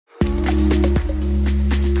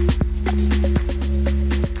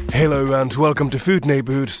Hello and welcome to Food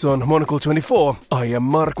Neighborhoods on Monocle 24. I am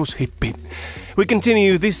Markus Hippi. We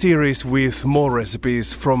continue this series with more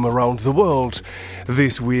recipes from around the world.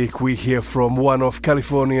 This week we hear from one of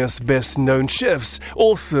California's best-known chefs,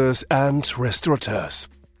 authors and restaurateurs.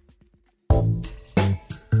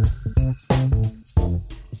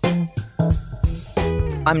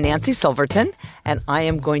 I'm Nancy Silverton, and I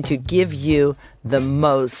am going to give you the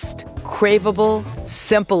most craveable,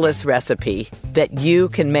 simplest recipe that you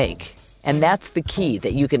can make. And that's the key,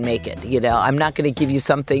 that you can make it. I'm not going to give you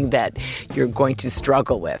something that you're going to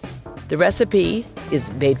struggle with. The recipe is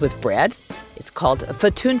made with bread. It's called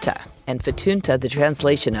fatunta. And fatunta, the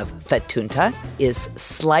translation of fatunta, is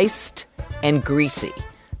sliced and greasy.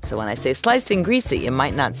 So when I say sliced and greasy, it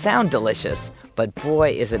might not sound delicious, but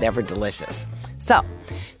boy, is it ever delicious. So,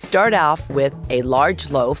 start off with a large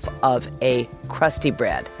loaf of a crusty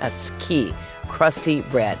bread. That's key, crusty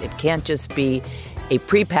bread. It can't just be a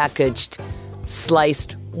prepackaged,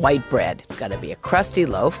 sliced white bread. It's got to be a crusty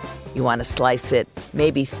loaf. You want to slice it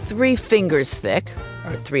maybe 3 fingers thick,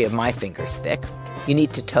 or 3 of my fingers thick. You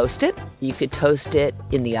need to toast it. You could toast it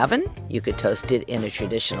in the oven. You could toast it in a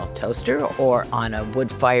traditional toaster or on a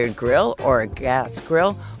wood-fired grill or a gas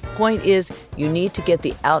grill. Point is, you need to get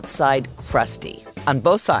the outside crusty on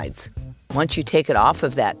both sides. Once you take it off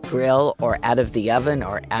of that grill or out of the oven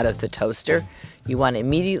or out of the toaster, you want to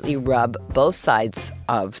immediately rub both sides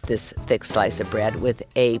of this thick slice of bread with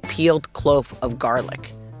a peeled clove of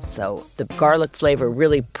garlic. So the garlic flavor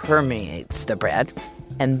really permeates the bread.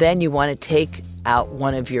 And then you want to take out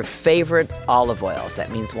one of your favorite olive oils.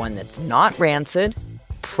 That means one that's not rancid,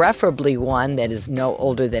 preferably one that is no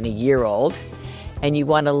older than a year old. And you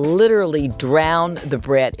want to literally drown the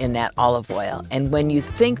bread in that olive oil. And when you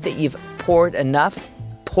think that you've poured enough,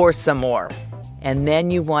 pour some more. And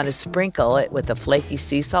then you want to sprinkle it with a flaky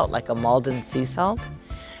sea salt, like a Maldon sea salt.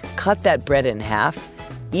 Cut that bread in half,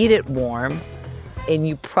 eat it warm, and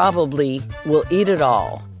you probably will eat it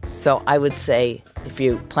all. So I would say, if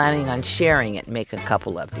you're planning on sharing it, make a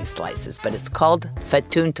couple of these slices. But it's called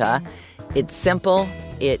fatunta. It's simple,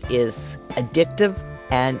 it is addictive,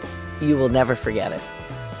 and you will never forget it.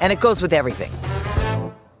 And it goes with everything.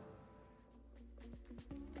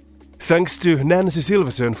 Thanks to Nancy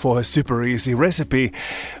Silverton for her super easy recipe.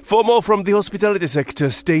 For more from the hospitality sector,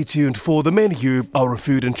 stay tuned for The Menu, our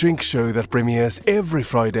food and drink show that premieres every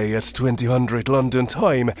Friday at 2000 London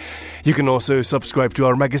time. You can also subscribe to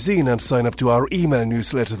our magazine and sign up to our email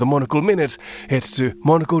newsletter, The Monocle Minute. Head to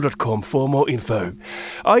monocle.com for more info.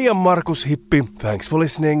 I am Markus Hippi. Thanks for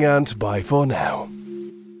listening and bye for now.